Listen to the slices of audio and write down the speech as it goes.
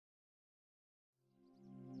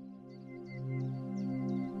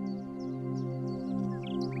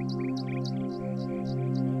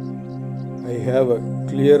have a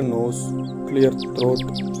clear nose, clear throat,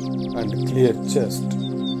 and clear chest.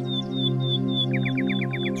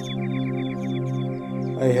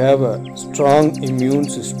 I have a strong immune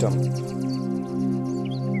system.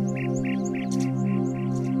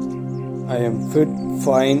 I am fit,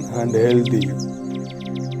 fine, and healthy.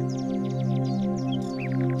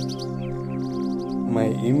 My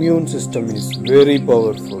immune system is very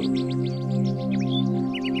powerful.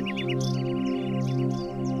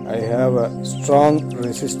 I have a strong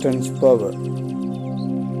resistance power.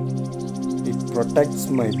 It protects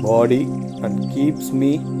my body and keeps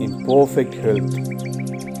me in perfect health.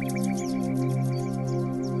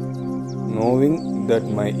 Knowing that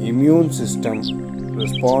my immune system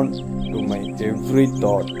responds to my every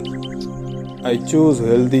thought, I choose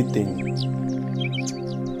healthy things.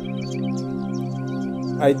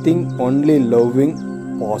 I think only loving,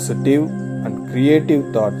 positive, and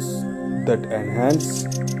creative thoughts that enhance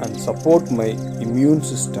and support my immune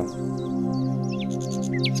system.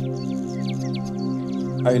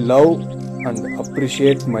 I love and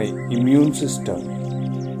appreciate my immune system.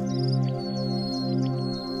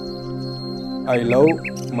 I love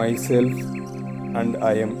myself and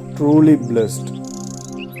I am truly blessed.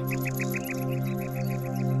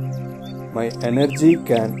 My energy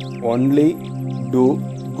can only do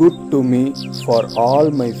good to me for all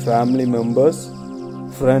my family members,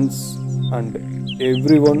 friends, and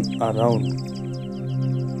everyone around.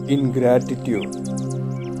 In gratitude.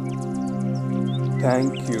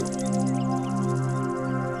 Thank you.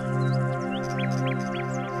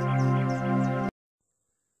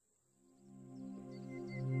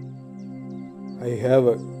 I have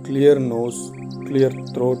a clear nose, clear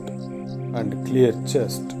throat, and clear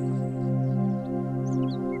chest.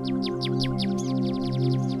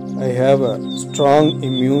 I have a strong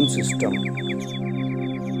immune system.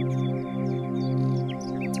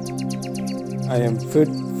 I am fit,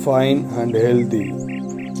 fine, and healthy.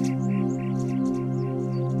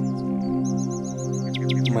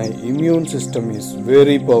 My immune system is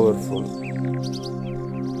very powerful.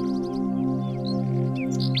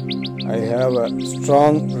 I have a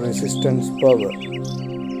strong resistance power.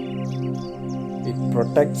 It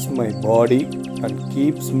protects my body and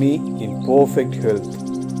keeps me in perfect health.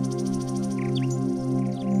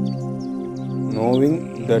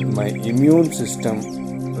 Knowing that my immune system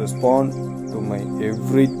responds to my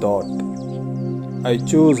every thought, I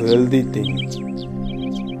choose healthy things.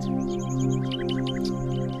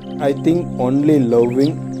 I think only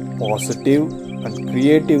loving, positive, and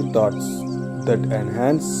creative thoughts that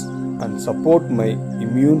enhance and support my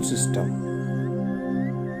immune system.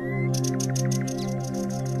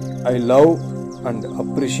 I love and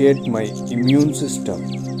appreciate my immune system.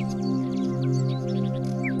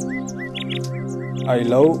 I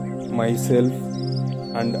love myself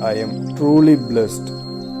and I am truly blessed.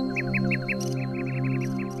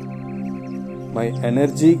 My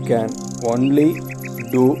energy can only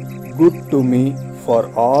do good to me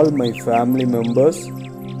for all my family members,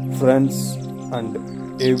 friends,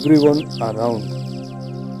 and everyone around.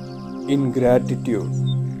 In gratitude.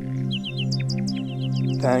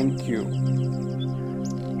 Thank you.